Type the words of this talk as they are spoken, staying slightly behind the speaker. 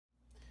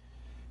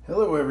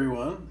Hello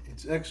everyone,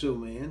 it's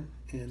Exoman,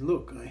 and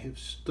look, I have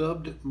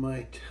stubbed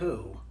my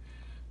toe.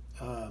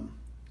 Had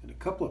a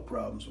couple of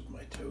problems with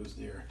my toes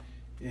there,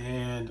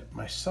 and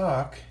my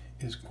sock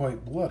is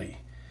quite bloody.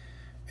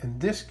 And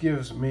this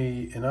gives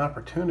me an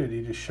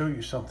opportunity to show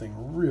you something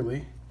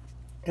really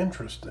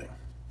interesting.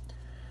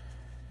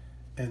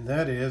 And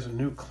that is a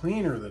new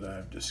cleaner that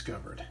I've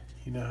discovered.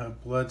 You know how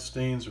blood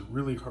stains are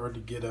really hard to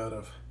get out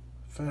of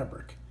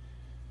fabric.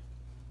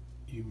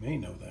 You may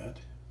know that.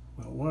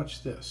 Well,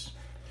 watch this.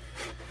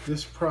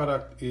 This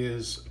product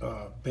is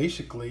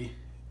basically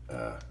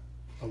a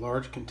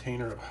large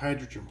container of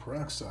hydrogen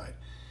peroxide,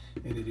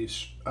 and it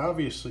is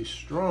obviously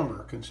stronger,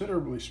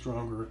 considerably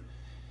stronger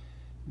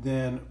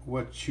than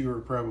what you're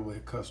probably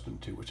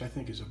accustomed to, which I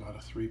think is about a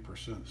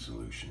 3%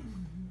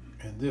 solution.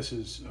 And this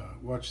is,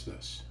 watch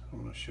this. I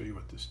want to show you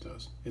what this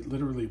does. It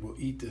literally will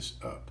eat this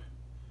up.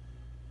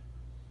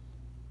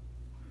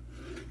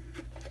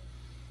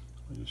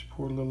 I just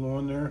pour a little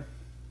on there.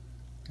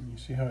 And you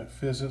see how it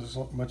fizzes,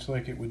 much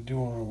like it would do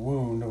on a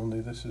wound, only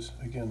this is,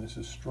 again, this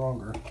is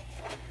stronger.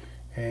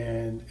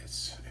 And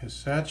it has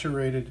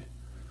saturated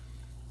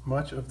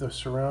much of the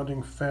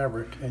surrounding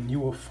fabric, and you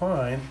will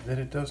find that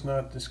it does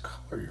not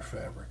discolor your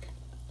fabric.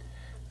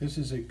 This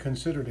is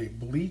considered a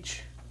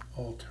bleach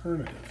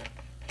alternative.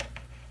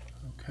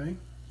 Okay?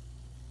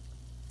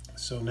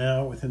 So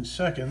now, within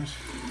seconds,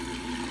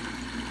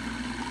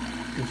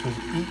 this has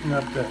eaten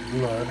up that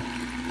blood.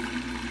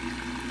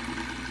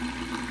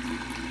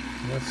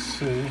 Let's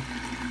see if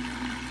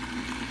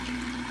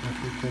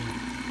we can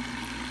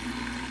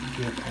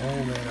get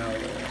all that out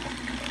of there.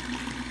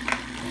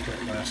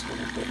 That last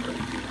little bit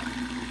right here.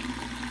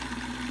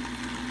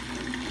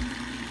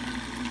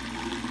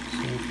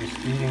 See, just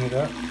eating it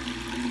up.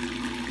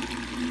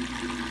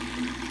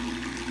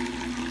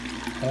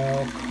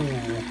 How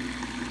cool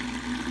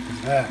is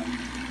that?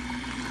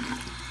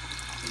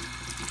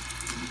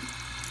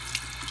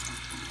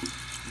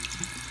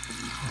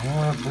 All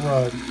our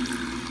blood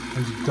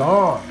is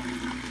gone.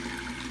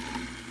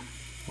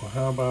 Well,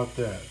 how about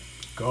that?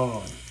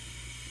 Gone.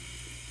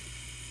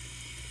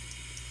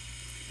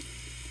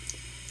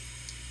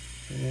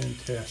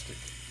 Fantastic.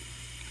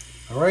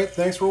 All right,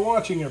 thanks for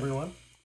watching, everyone.